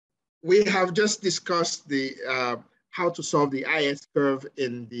we have just discussed the how to solve the IS curve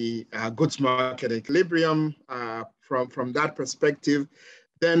in the goods market equilibrium from that perspective.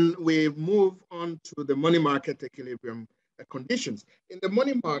 Then we move on to the money market equilibrium conditions. In the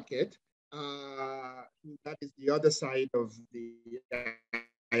money market, that is the other side of the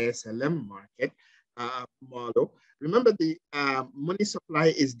ISLM market model. Remember, the money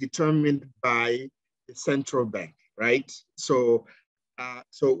supply is determined by the central bank, right? So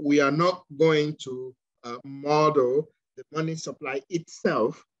we are not going to model the money supply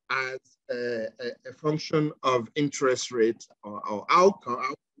itself as a function of interest rate or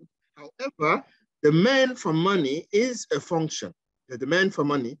output. However, demand for money is a function. The demand for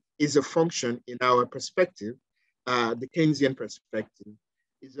money is a function in our perspective, the Keynesian perspective,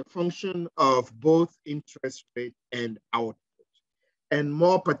 is a function of both interest rate and output. And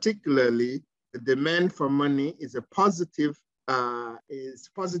more particularly, the demand for money is positively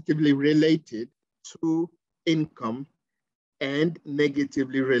related to income and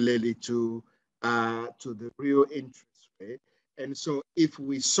negatively related to the real interest rate. And so if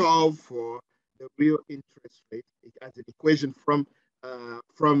we solve for the real interest rate as an equation from the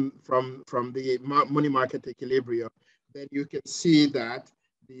money market equilibrium, then you can see that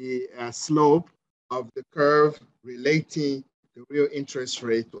the slope of the curve relating the real interest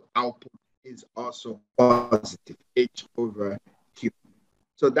rate to output is also positive, H over Q.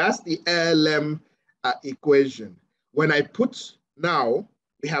 So that's the ALM equation. When I put now,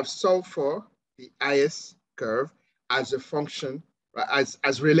 we have solved for the IS curve as a function,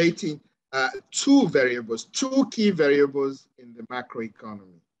 as relating two variables, two key variables in the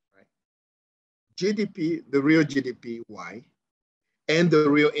macroeconomy, right? GDP, the real GDP, Y, and the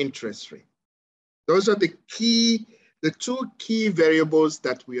real interest rate. Those are the two key variables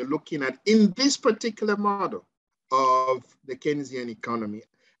that we are looking at in this particular model of the Keynesian economy.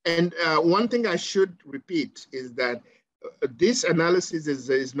 And one thing I should repeat is that this analysis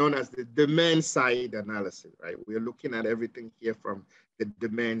is known as the demand side analysis, right? We are looking at everything here from the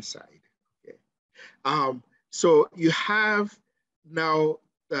demand side. Okay. So you have now,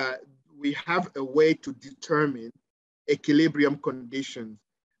 we have a way to determine equilibrium conditions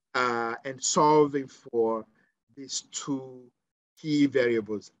and solving for these two key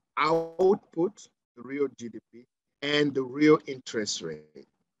variables, output, the real GDP, and the real interest rate,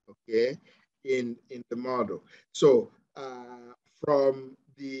 okay, in the model. So from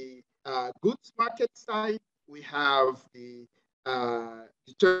the goods market side, we have the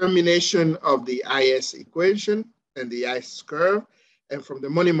determination of the IS equation and the IS curve. And from the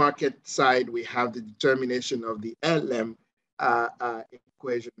money market side, we have the determination of the LM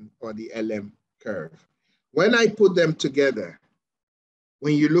equation or the LM curve. When I put them together,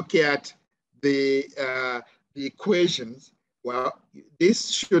 when you look at the equations, well,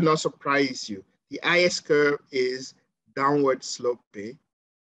 this should not surprise you. The IS curve is downward sloping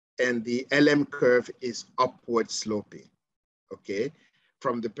and the LM curve is upward sloping, okay?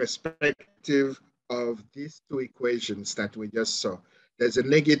 From the perspective of these two equations that we just saw, there's a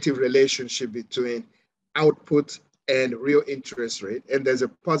negative relationship between output and real interest rate, and there's a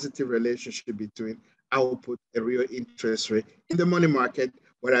positive relationship between output and real interest rate in the money market,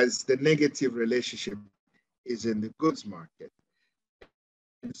 whereas the negative relationship is in the goods market.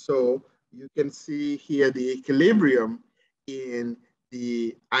 And so you can see here the equilibrium in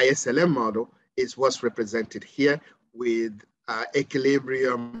the ISLM model is what's represented here with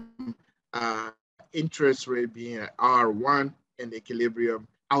equilibrium interest rate being at R1 and equilibrium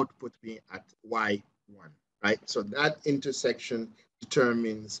output being at Y1, right? So that intersection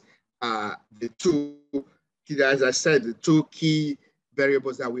determines the two, as I said, the two key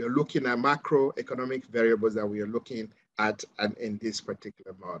variables that we are looking at, macroeconomic variables that we are looking at in this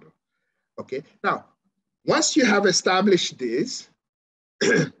particular model. Okay, now, once you have established this,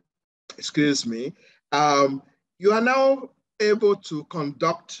 excuse me, you are now able to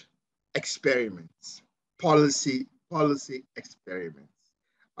conduct experiments, policy experiments,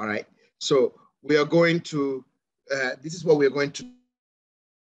 all right? So we are going to, this is what we're going to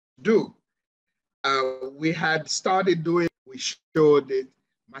do. We had started doing, we showed it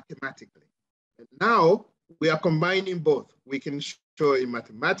mathematically. And now we are combining both. We can show it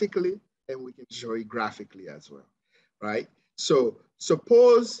mathematically and we can show it graphically as well, right? So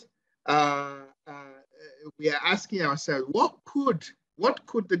suppose we are asking ourselves, what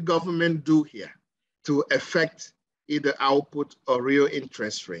could the government do here to affect either output or real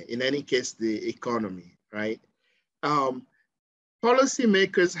interest rate, in any case, the economy, right?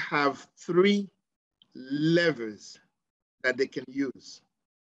 Policymakers have three levers that they can use,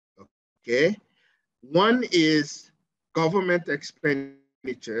 okay? One is government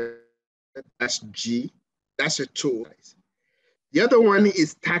expenditure, That's G. That's a tool. The other one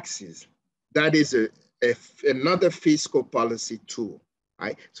is taxes. That is another fiscal policy tool,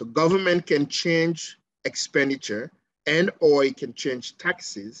 right? So government can change expenditure and or it can change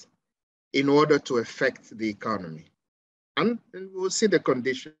taxes in order to affect the economy. And we'll see the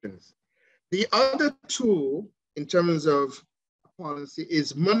conditions. The other tool in terms of policy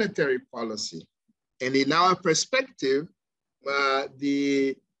is monetary policy. And in our perspective,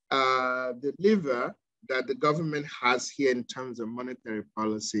 the lever that the government has here in terms of monetary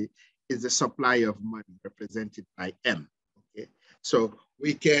policy is the supply of money represented by M. Okay, so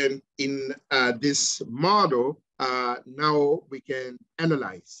we can, in this model, now we can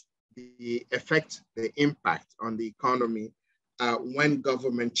analyze the effect, the impact on the economy when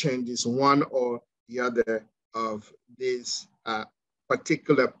government changes one or the other of these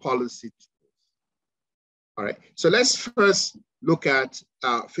particular policy tools. All right, so let's first look at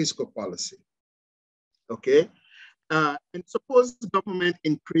fiscal policy. Okay, and suppose government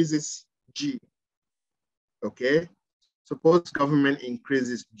increases G. Okay, suppose government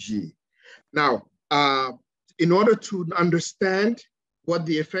increases G. Now, in order to understand what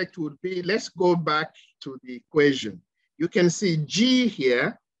the effect would be, let's go back to the equation. You can see G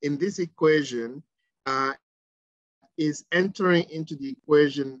here in this equation is entering into the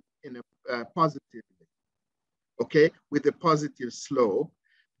equation in a positive, okay, with a positive slope,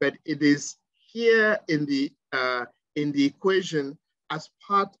 but it is here in the equation as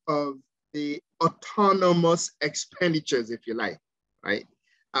part of the autonomous expenditures, if you like, right?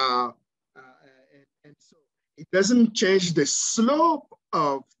 And so it doesn't change the slope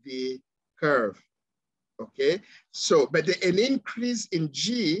of the curve, okay? So, but an increase in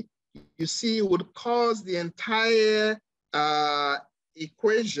G, you see, would cause the entire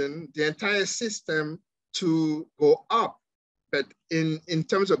equation, the entire system to go up. But in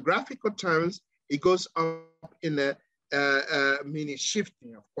terms of graphical terms, it goes up in a meaning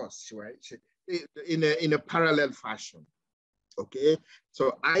shifting, of course, right? In a parallel fashion, okay?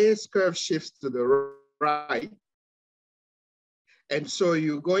 So IS curve shifts to the right. And so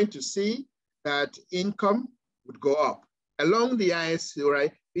you're going to see that income would go up along the IS,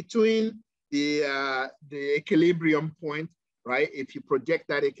 right? Between the equilibrium point, right? If you project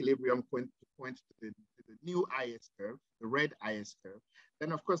that equilibrium point to the new IS curve, the red IS curve,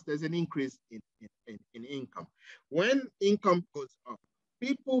 then of course there's an increase in income. When income goes up,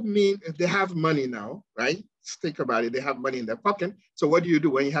 people they have money now, right? Let's think about it, they have money in their pocket. So what do you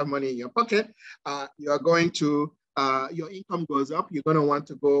do when you have money in your pocket? You're going to, your income goes up, you're gonna want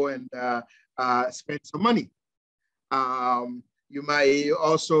to go and spend some money. You might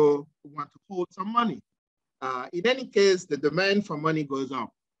also want to hold some money. In any case, the demand for money goes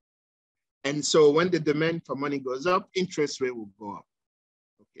up. And so when the demand for money goes up, interest rate will go up,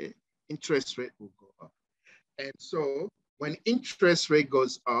 okay? Interest rate will go up. And so when interest rate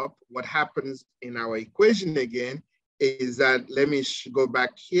goes up, what happens in our equation again is that, let me go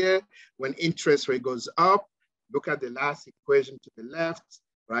back here. When interest rate goes up, look at the last equation to the left,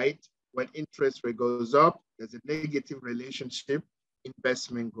 right? When interest rate goes up, there's a negative relationship,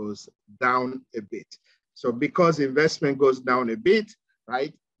 investment goes down a bit. So because investment goes down a bit,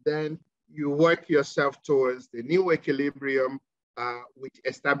 right, then you work yourself towards the new equilibrium, which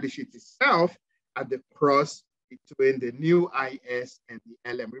establishes itself at the cross between the new IS and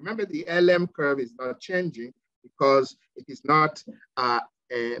the LM. Remember, the LM curve is not changing because it is not a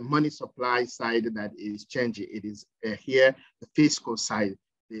money supply side that is changing. It is here, the fiscal side,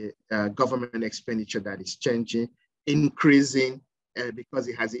 the government expenditure that is changing, increasing, because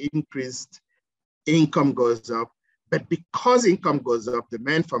it has increased, income goes up. But because income goes up,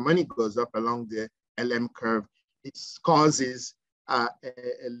 demand for money goes up along the LM curve, it causes a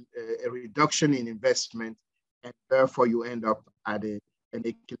reduction in investment, and therefore you end up at an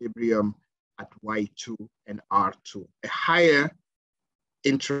equilibrium at Y2 and R2, a higher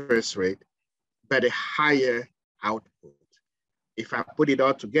interest rate, but a higher output. If I put it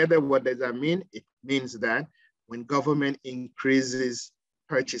all together, what does that mean? It means that when government increases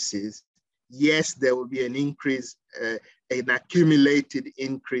purchases, yes, there will be an increase, an accumulated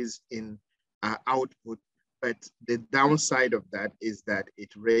increase in output, but the downside of that is that it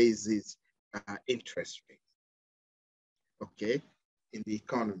raises interest rates, okay, in the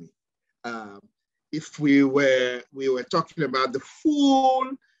economy. If we were talking about the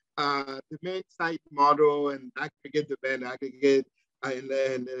full demand side model and aggregate demand, aggregate,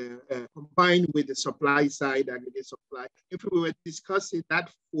 and combined with the supply side, aggregate supply, if we were discussing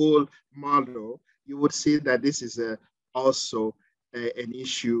that full model, you would see that this is also an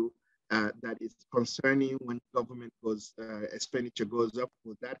issue that is concerning when government expenditure goes up.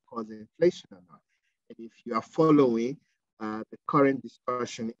 Will that cause inflation or not? And if you are following the current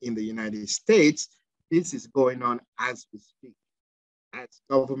discussion in the United States, this is going on as we speak, as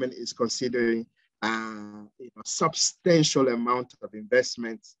government is considering substantial amount of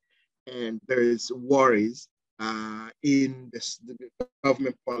investments, and there is worries in the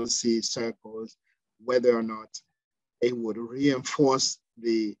government policy circles whether or not it would reinforce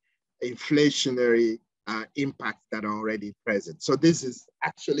the inflationary impacts that are already present. So this is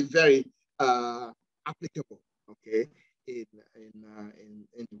actually very applicable, okay, in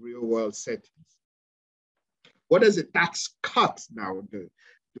real world settings. What does a tax cut now do?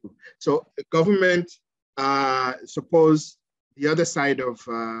 So the government, suppose the other side of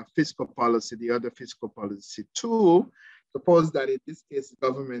fiscal policy, the other fiscal policy tool, suppose that in this case, the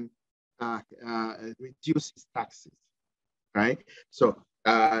government reduces taxes, right? So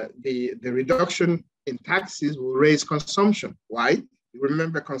the reduction in taxes will raise consumption. Why?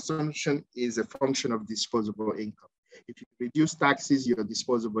 Remember, consumption is a function of disposable income. If you reduce taxes, your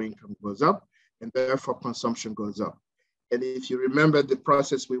disposable income goes up, and therefore consumption goes up. And if you remember the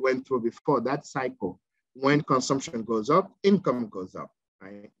process we went through before, that cycle, when consumption goes up, income goes up,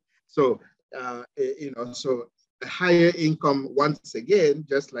 right? So, so a higher income, once again,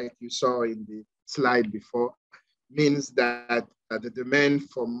 just like you saw in the slide before, means that the demand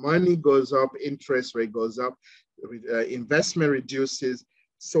for money goes up, interest rate goes up, investment reduces.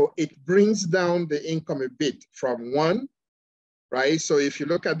 So it brings down the income a bit from 1, right? So if you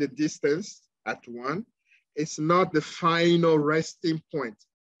look at the distance at 1, it's not the final resting point.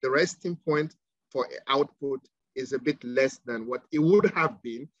 The resting point for output is a bit less than what it would have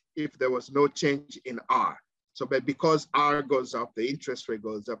been if there was no change in R. So, but because R goes up, the interest rate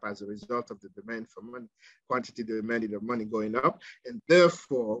goes up as a result of the demand for money, quantity demanded of money going up. And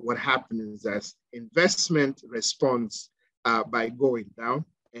therefore, what happens is that investment responds by going down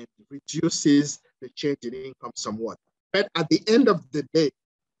and reduces the change in income somewhat. But at the end of the day,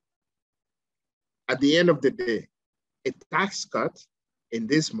 a tax cut in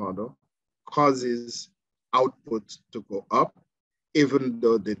this model causes output to go up, even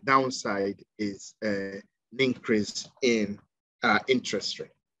though the downside is an increase in interest rate.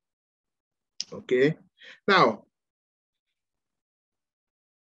 Okay, now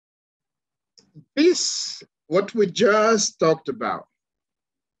this, what we just talked about,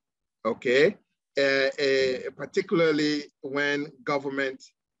 okay, particularly when government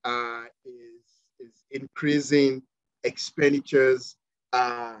is increasing expenditures,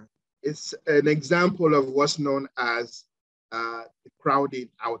 it's an example of what's known as the crowding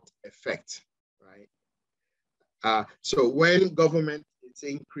out effect, right? So when government is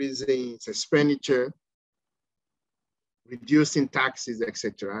increasing its expenditure, reducing taxes,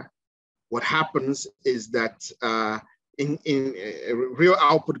 etc., what happens is that real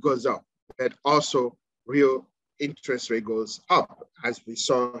output goes up, but also real interest rate goes up, as we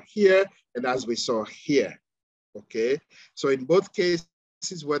saw here and as we saw here. Okay, so in both cases,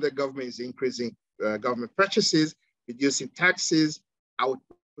 where the government is increasing government purchases, reducing taxes,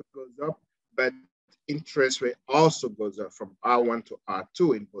 output goes up, but interest rate also goes up from R1 to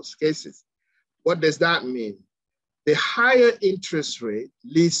R2 in both cases. What does that mean? The higher interest rate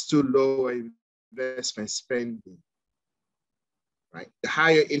leads to lower investment spending, right? The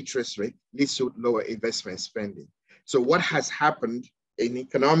higher interest rate leads to lower investment spending. So what has happened in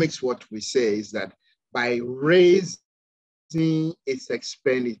economics, what we say is that by raising its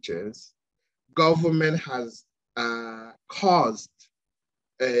expenditures, government has caused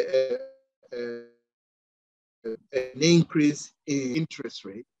an increase in interest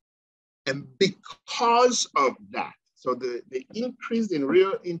rate. And because of that, so the increase in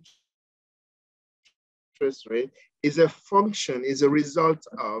real interest rate is a function, is a result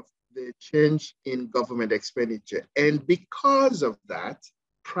of the change in government expenditure. And because of that,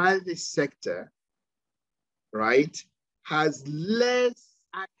 private sector, right, has less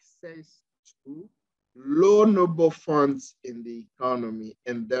access to loanable funds in the economy,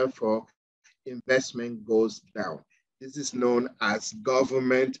 and therefore investment goes down. This is known as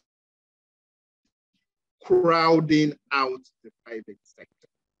government crowding out the private sector,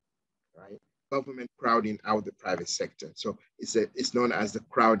 right? Government crowding out the private sector. So it's known as the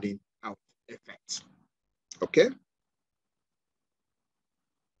crowding out effect, okay?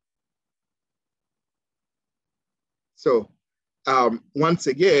 So once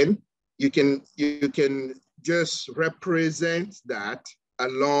again, you can just represent that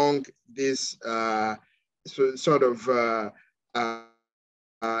along this sort of,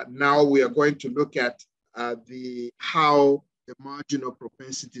 now we are going to look at how the marginal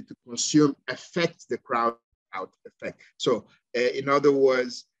propensity to consume affects the crowd out effect. So in other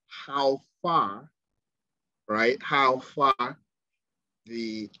words, how far, right, how far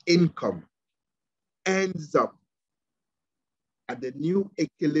the income ends up at the new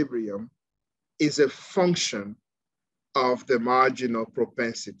equilibrium is a function of the marginal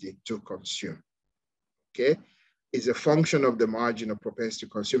propensity to consume, okay? Is a function of the marginal propensity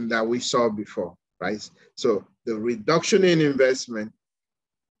to consume that we saw before, right? So the reduction in investment,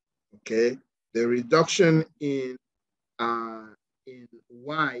 okay? The reduction in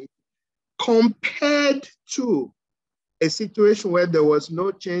Y compared to a situation where there was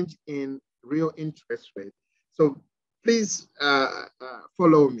no change in real interest rate. So please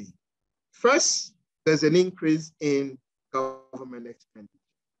follow me. First, there's an increase in government expenditure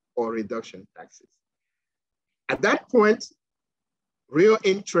or reduction in taxes. At that point, real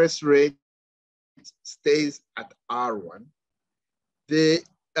interest rate stays at R1. The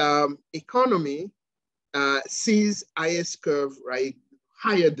economy sees IS curve, right,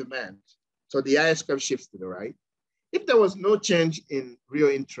 higher demand. So the IS curve shifts to the right. If there was no change in real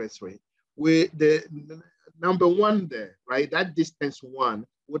interest rate, the number one there, right, that distance one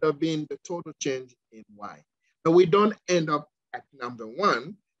would have been the total change in Y. But we don't end up at number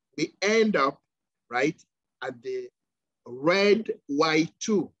one. We end up, right, at the red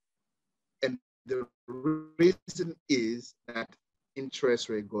Y2. And the reason is that interest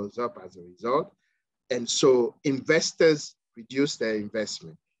rate goes up as a result. And so investors reduce their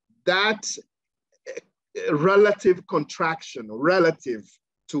investment. That relative contraction, relative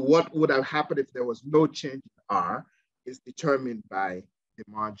to what would have happened if there was no change in R, is determined by the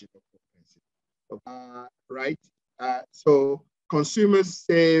marginal propensity. Right? So consumers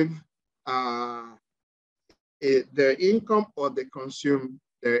save their income or they consume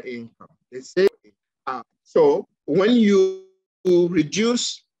their income. They save. So when you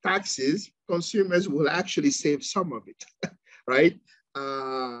reduce taxes, consumers will actually save some of it, right?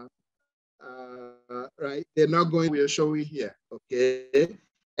 Right? They're not going, we are showing here, okay?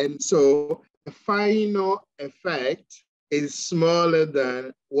 And so the final effect is smaller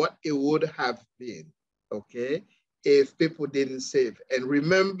than what it would have been, okay, if people didn't save. And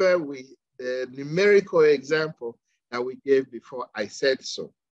remember, the numerical example that we gave before, I said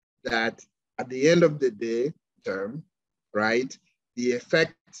so, that at the end of the day term, right, the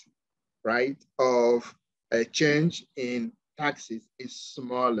effect, right, of a change in taxes is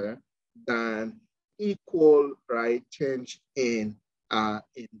smaller than equal, right, change in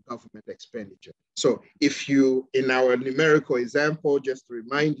government expenditure. So if you, in our numerical example, just to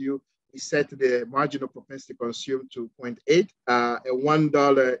remind you, we set the marginal propensity to consume to 0.8. A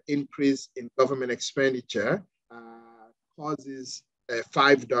 $1 increase in government expenditure causes a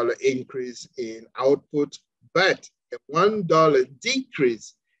 $5 increase in output, but a $1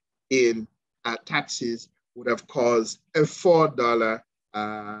 decrease in taxes would have caused a $4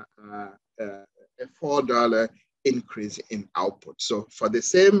 increase in output. So for the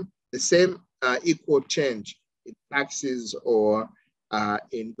same equal change in taxes or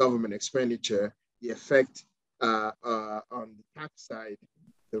in government expenditure, the effect on the tax side,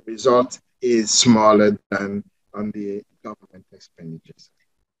 the result is smaller than on the government expenditures.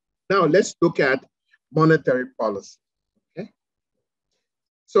 Now let's look at monetary policy. Okay.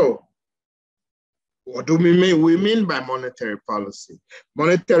 So what do we mean? We mean by monetary policy.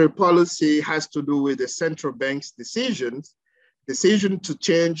 Monetary policy has to do with the central bank's decision to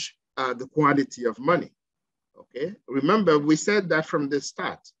change the quantity of money. Okay, remember we said that from the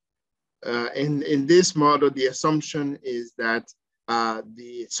start. In this model, the assumption is that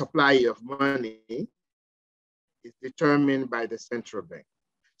the supply of money is determined by the central bank.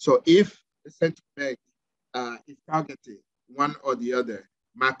 So if the central bank is targeting one or the other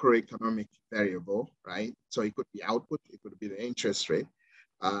macroeconomic variable, right? So it could be output, it could be the interest rate,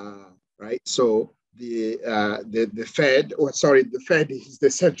 right? So the Fed, or sorry, the Fed is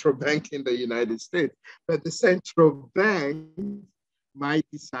the central bank in the United States, but the central bank might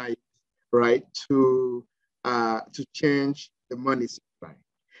decide, right, to change the money supply.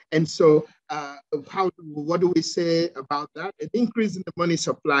 And so what do we say about that? An increase in the money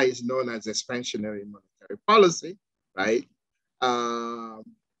supply is known as expansionary monetary policy, right?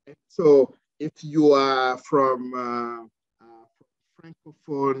 So if you are from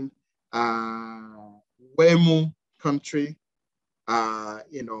Francophone WEMU country,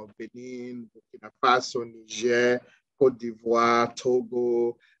 Benin, Burkina Faso, Niger, Cote d'Ivoire,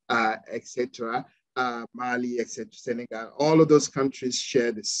 Togo, etc., Mali, etc., Senegal, all of those countries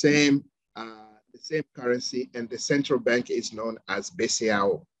share the same currency, and the central bank is known as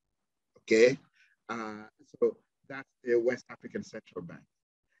BCAO. Okay, so That's the West African Central Bank.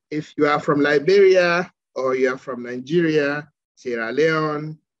 If you are from Liberia or you are from Nigeria, Sierra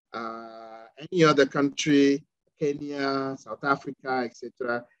Leone, any other country, Kenya, South Africa,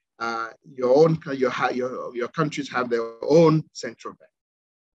 etc., your countries have their own central bank.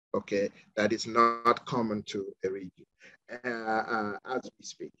 Okay, that is not common to a region as we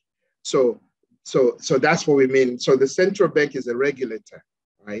speak. So that's what we mean. So the central bank is a regulator,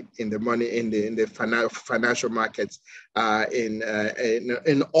 right, in the money in the financial markets,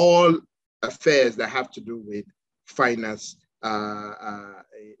 in all affairs that have to do with finance,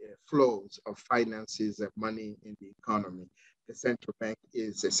 flows of finances of money in the economy. The central bank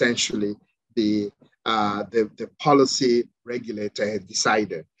is essentially the policy regulator and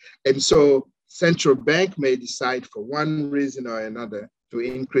decider. And so central bank may decide for one reason or another to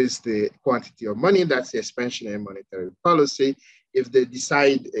increase the quantity of money. That's the expansionary monetary policy. If they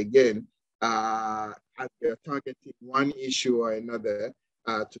decide again, as they're targeting one issue or another,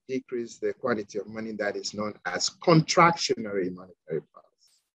 to decrease the quantity of money, that is known as contractionary monetary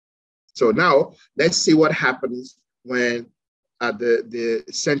policy. So now let's see what happens when the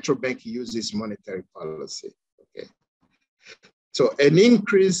central bank uses monetary policy. Okay. So an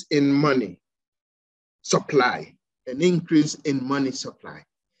increase in money supply, an increase in money supply.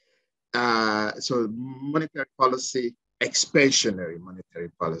 So monetary policy, expansionary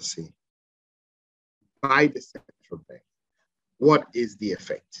monetary policy by the central bank. What is the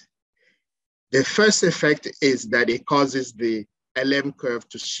effect? The first effect is that it causes the LM curve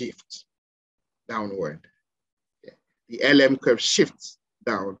to shift downward. The LM curve shifts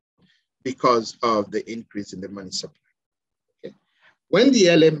down because of the increase in the money supply. Okay. When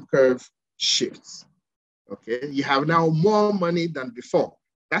the LM curve shifts, okay, you have now more money than before.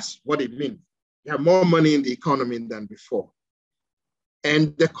 That's what it means. You have more money in the economy than before.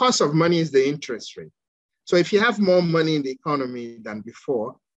 And the cost of money is the interest rate. So if you have more money in the economy than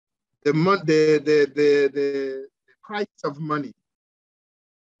before, the price of money,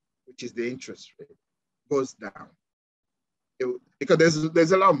 which is the interest rate, goes down. Because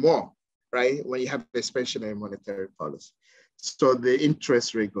there's a lot more, right, when you have expansionary monetary policy. So the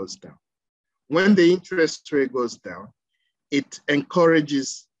interest rate goes down. When the interest rate goes down, it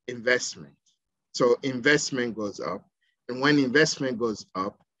encourages investment. So investment goes up. And when investment goes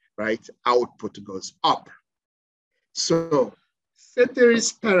up, right, output goes up. So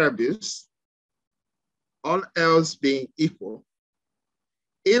ceteris paribus, all else being equal,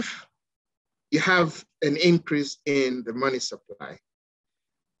 if you have an increase in the money supply,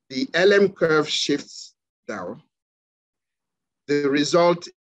 the LM curve shifts down. The result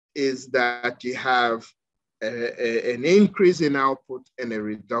is that you have an increase in output and a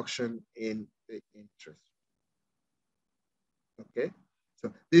reduction in the interest. Okay,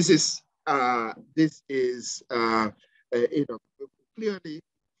 so this is clearly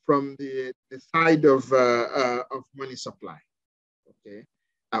from the side of money supply. Okay,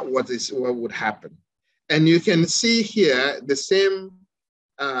 what would happen, and you can see here the same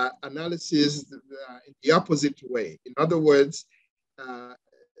analysis in the opposite way. In other words,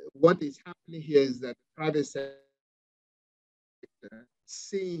 what is happening here is that the private sector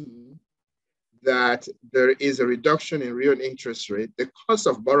seeing that there is a reduction in real interest rate, the cost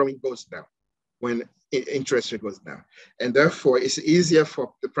of borrowing goes down when interest rate goes down. And therefore, it's easier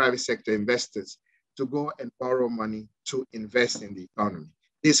for the private sector investors to go and borrow money to invest in the economy.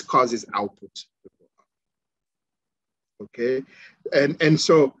 This causes output to go up. Okay, and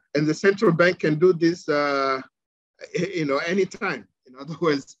the central bank can do this, anytime. In other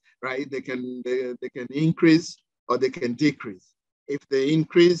words, right? They can increase or they can decrease. If they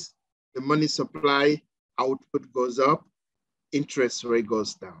increase the money supply, output goes up, interest rate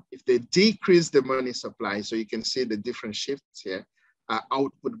goes down. If they decrease the money supply, so you can see the different shifts here,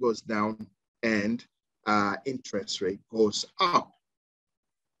 output goes down and interest rate goes up.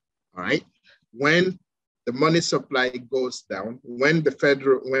 All right. When the money supply goes down, when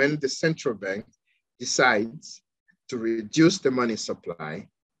the central bank decides to reduce the money supply,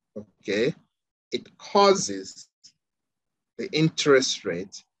 okay, it causes the interest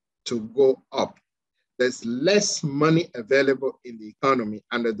rate to go up. There's less money available in the economy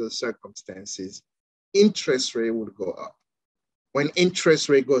under those circumstances. Interest rate would go up. When interest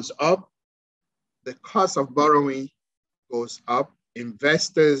rate goes up, the cost of borrowing goes up.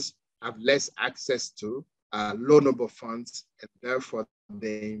 Investors have less access to loanable funds, and therefore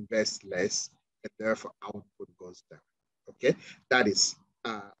they invest less, and therefore output goes down. Okay, that is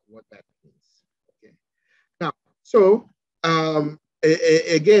what that means. Okay, now, so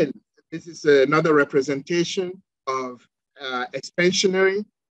again, this is another representation of expansionary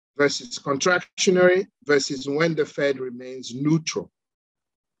versus contractionary versus when the Fed remains neutral.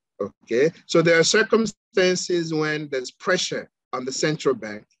 Okay, so there are circumstances when there's pressure on the central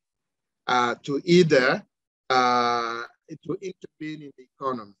bank to either to intervene in the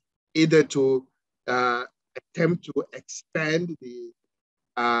economy, either to attempt to expand the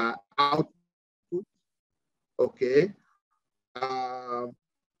output, okay,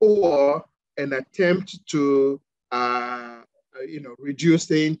 or an attempt to reduce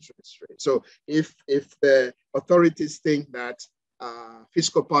the interest rate. So if the authorities think that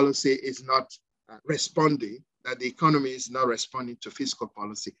fiscal policy is not responding, that the economy is not responding to fiscal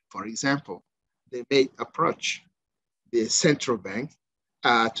policy, for example, they may approach the central bank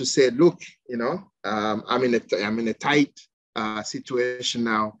to say, look, I'm in a tight situation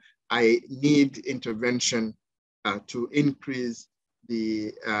now. I need intervention to increase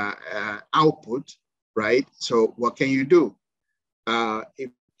the output, right? So what can you do?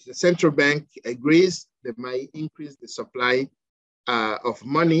 If the central bank agrees, they might increase the supply of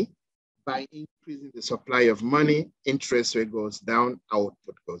money. By increasing the supply of money, interest rate goes down,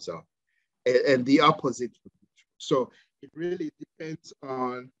 output goes up. And the opposite would be true. So it really depends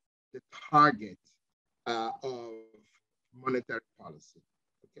on the target of monetary policy.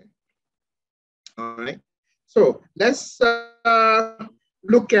 Okay. All right. So let's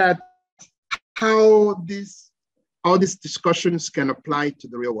look at how these discussions can apply to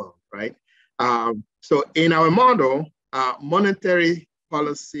the real world, right? So in our model, monetary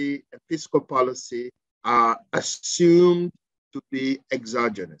policy and fiscal policy are assumed to be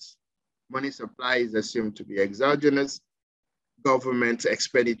exogenous. Money supply is assumed to be exogenous. Government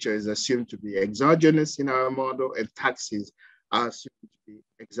expenditure is assumed to be exogenous in our model, and taxes are assumed to be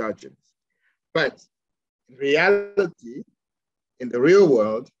exogenous. But in reality, in the real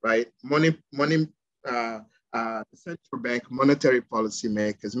world, right, the central bank monetary policy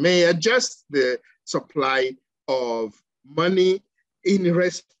makers may adjust the supply of money in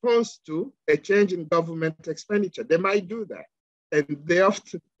response to a change in government expenditure. They might do that. And they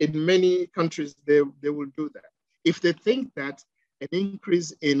often, in many countries, they will do that. If they think that an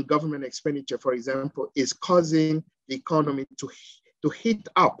increase in government expenditure, for example, is causing the economy to heat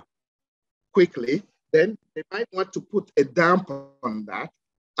up quickly, then they might want to put a damper on that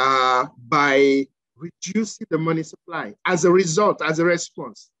by reducing the money supply as a result, as a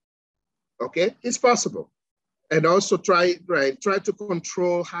response. Okay, it's possible. And also try to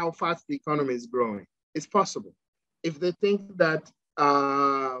control how fast the economy is growing. It's possible. If they think that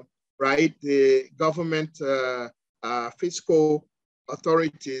the government fiscal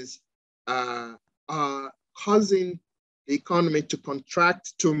authorities are causing the economy to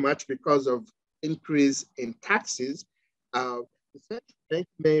contract too much because of increase in taxes, the central bank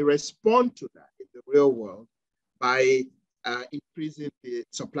may respond to that in the real world by increasing the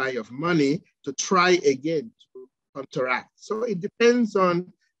supply of money to try again to counteract. So it depends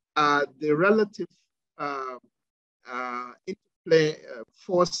on the relative interplay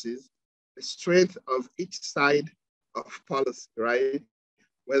forces, the strength of each side of policy, right?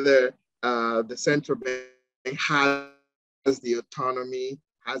 Whether the central bank has the autonomy,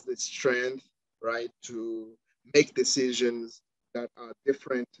 has the strength, right, to make decisions that are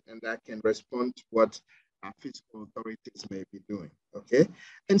different and that can respond to what fiscal authorities may be doing. Okay,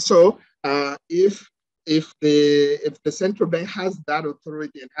 and so if the central bank has that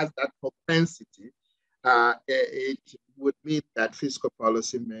authority and has that propensity, it would mean that fiscal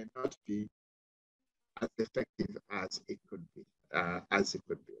policy may not be as effective as it could be,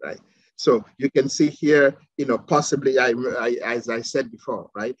 right? So you can see here, possibly, as I said before,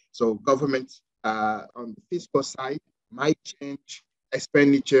 right? So government on the fiscal side might change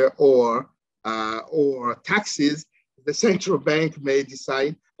expenditure or taxes. The central bank may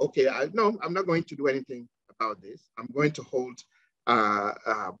decide, okay, no, I'm not going to do anything about this. I'm going to hold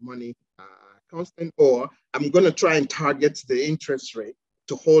money constant, or I'm going to try and target the interest rate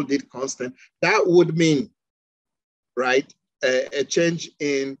to hold it constant. That would mean, right, a change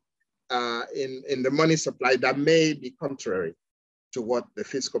in the money supply that may be contrary to what the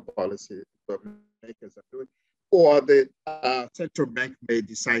fiscal policy makers are doing, or the central bank may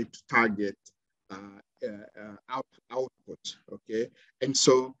decide to target output. Okay, and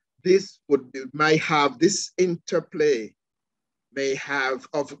so this might have this interplay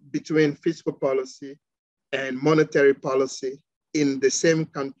between fiscal policy and monetary policy in the same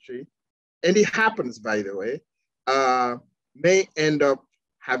country, and it happens, by the way, may end up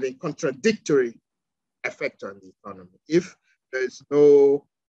having contradictory effect on the economy if there's no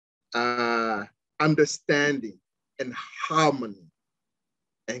understanding and harmony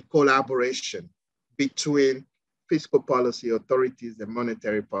and collaboration between fiscal policy authorities and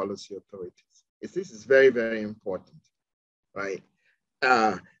monetary policy authorities. This is very, very important, right?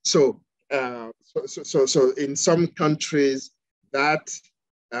 So in some countries, that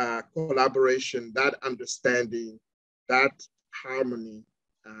collaboration, that understanding, that harmony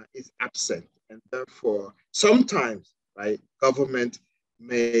is absent. And therefore, sometimes, right, government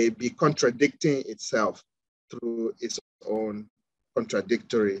may be contradicting itself through its own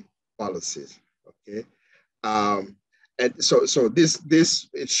contradictory policies, okay? And so this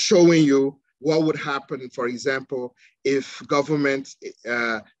is showing you what would happen, for example, if government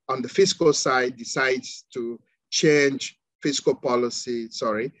on the fiscal side decides to change fiscal policy,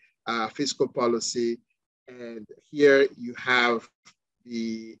 and here you have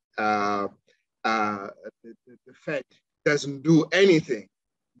the Fed doesn't do anything,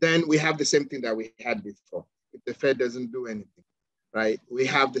 then we have the same thing that we had before. If the Fed doesn't do anything, right, we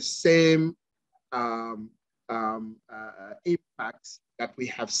have the same impacts that we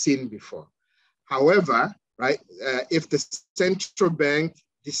have seen before. However, right, if the central bank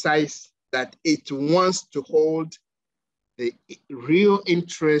decides that it wants to hold the real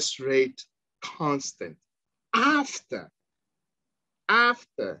interest rate constant after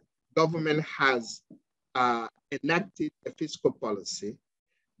government has enacted a fiscal policy,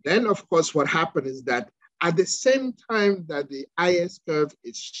 then of course what happens is that at the same time that the IS curve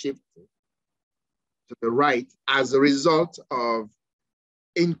is shifting to the right as a result of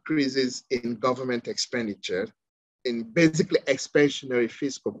increases in government expenditure, in basically expansionary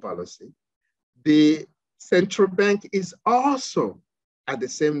fiscal policy, the central bank is also at the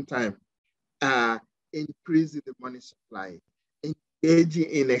same time increasing the money supply, engaging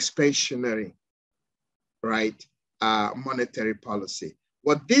in expansionary, right, monetary policy.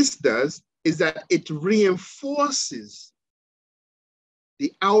 What this does is that it reinforces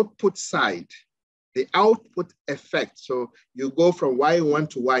the output side, the output effect. So you go from Y1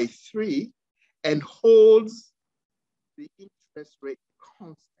 to Y3 and holds the interest rate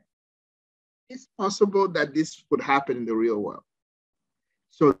constant. It's possible that this could happen in the real world.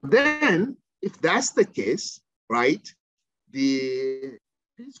 So then, if that's the case, right, the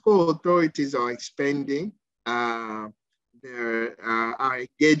fiscal authorities are expanding, they are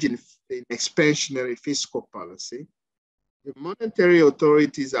engaging in expansionary fiscal policy. The monetary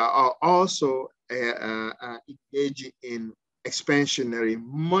authorities are also engaging in expansionary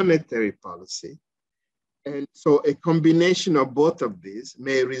monetary policy. And so a combination of both of these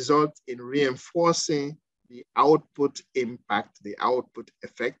may result in reinforcing the output impact, the output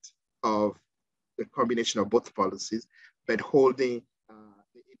effect of the combination of both policies, but holding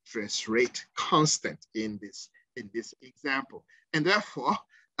the interest rate constant in this example. And therefore,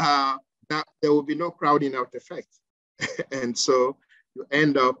 that there will be no crowding out effect. And so you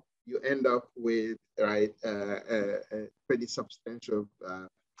end up with, right, a pretty substantial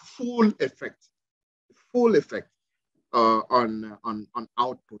full effect on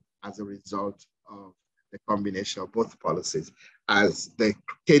output as a result of the combination of both policies, as the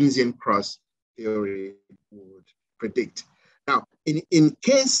Keynesian cross theory would predict. Now, in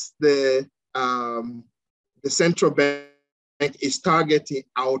case the central bank is targeting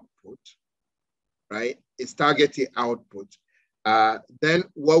output, right? It's targeting output. Then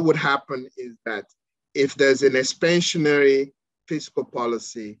what would happen is that if there's an expansionary fiscal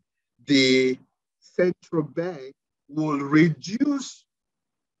policy, the central bank will reduce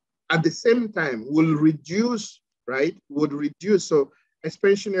at the same time, right? Would reduce. So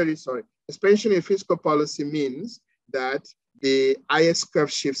expansionary fiscal policy means that the IS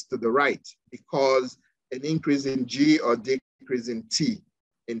curve shifts to the right because an increase in G or decrease in T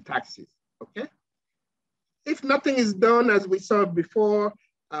in taxes, okay? If nothing is done, as we saw before,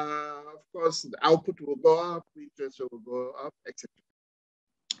 of course, the output will go up, interest will go up, etc.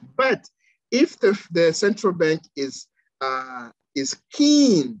 But if the central bank is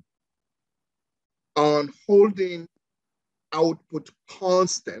keen on holding output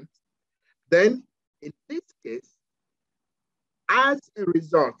constant, then in this case, as a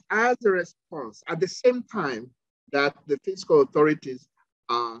result, as a response, at the same time that the fiscal authorities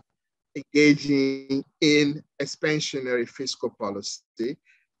are engaging in expansionary fiscal policy,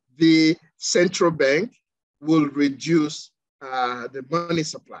 the central bank will reduce the money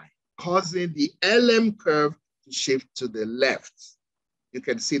supply, causing the LM curve to shift to the left. You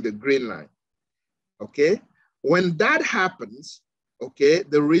can see the green line, okay? When that happens, okay,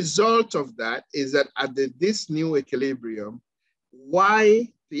 the result of that is that at this new equilibrium,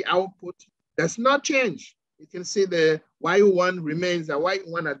 the output does not change. You can see the Y1 remains a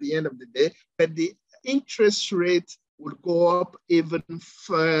Y1 at the end of the day, but the interest rate would go up even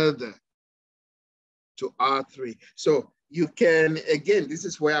further to R3. So you can, again, this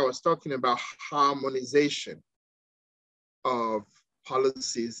is where I was talking about harmonization of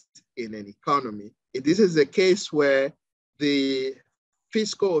policies in an economy. This is a case where the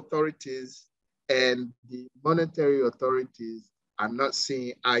fiscal authorities and the monetary authorities are not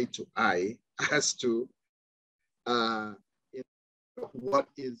seeing eye to eye as to what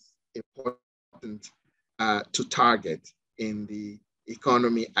is important to target in the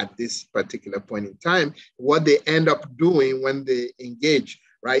economy at this particular point in time. What they end up doing when they engage,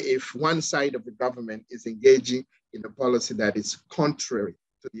 right? If one side of the government is engaging in a policy that is contrary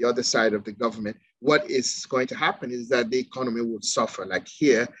to the other side of the government, what is going to happen is that the economy will suffer. Like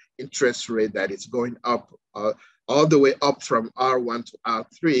here, interest rate that is going up all the way up from R1 to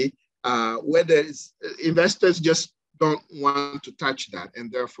R3, where there is investors just don't want to touch that,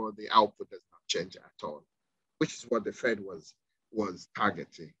 and therefore the output does not change at all, which is what the Fed was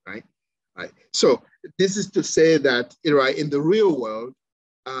targeting, right? Right. So this is to say that, right, in the real world,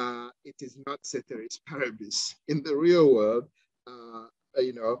 it is not ceteris paribus. In the real world,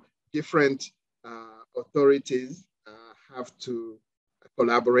 different authorities have to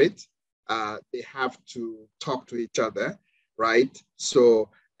collaborate. They have to talk to each other, right? So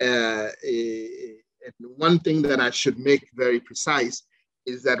and one thing that I should make very precise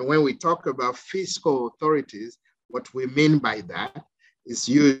is that when we talk about fiscal authorities, what we mean by that is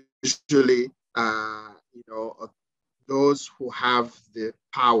usually, those who have the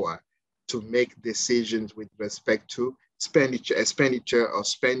power to make decisions with respect to expenditure or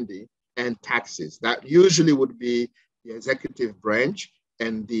spending and taxes. That usually would be the executive branch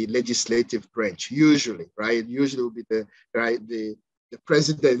and the legislative branch, usually, right? Usually would be the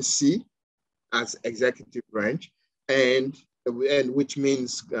presidency as executive branch, and which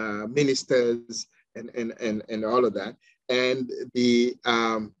means ministers and all of that, and the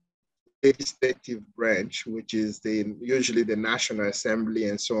legislative branch, which is usually the National Assembly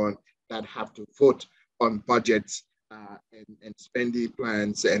and so on, that have to vote on budgets and spending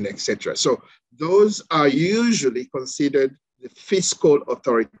plans and etc. So those are usually considered the fiscal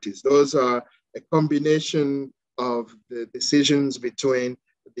authorities. Those are a combination of the decisions between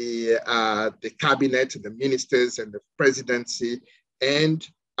the cabinet, the ministers, and the presidency, and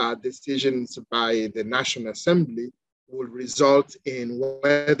decisions by the National Assembly will result in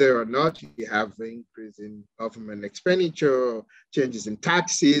whether or not you have an increase in government expenditure, changes in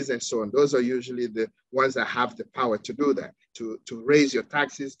taxes, and so on. Those are usually the ones that have the power to do that, to raise your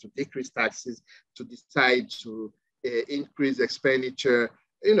taxes, to decrease taxes, to decide to increase expenditure,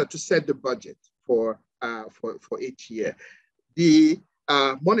 to set the budget for each year. The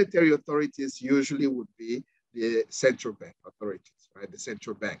monetary authorities usually would be the central bank authorities, right? The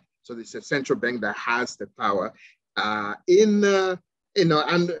central bank. So it's a central bank that has the power in an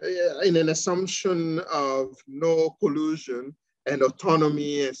assumption of no collusion and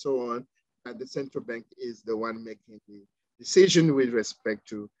autonomy and so on. The central bank is the one making the decision with respect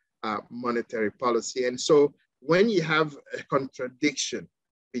to monetary policy. And so when you have a contradiction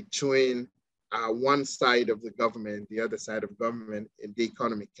between one side of the government and the other side of government, and the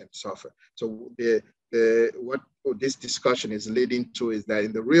economy can suffer. So what this discussion is leading to is that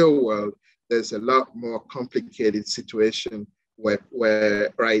in the real world, there's a lot more complicated situation where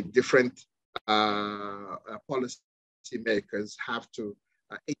different policy makers have to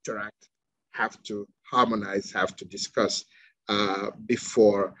interact, have to harmonize, have to discuss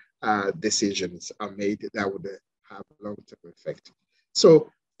before decisions are made that would have a long-term effect.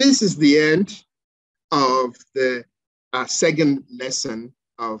 So this is the end of the second lesson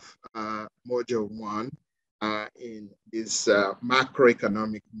of Module 1 in this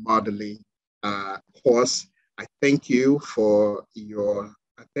macroeconomic modeling course. I thank you for your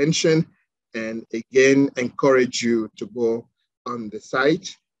attention, and again encourage you to go on the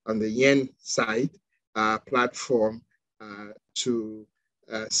site, on the Yen site platform to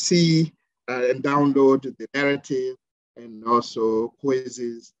see and download the narrative and also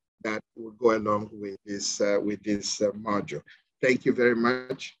quizzes that will go along with this module. Thank you very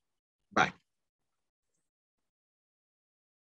much. Bye.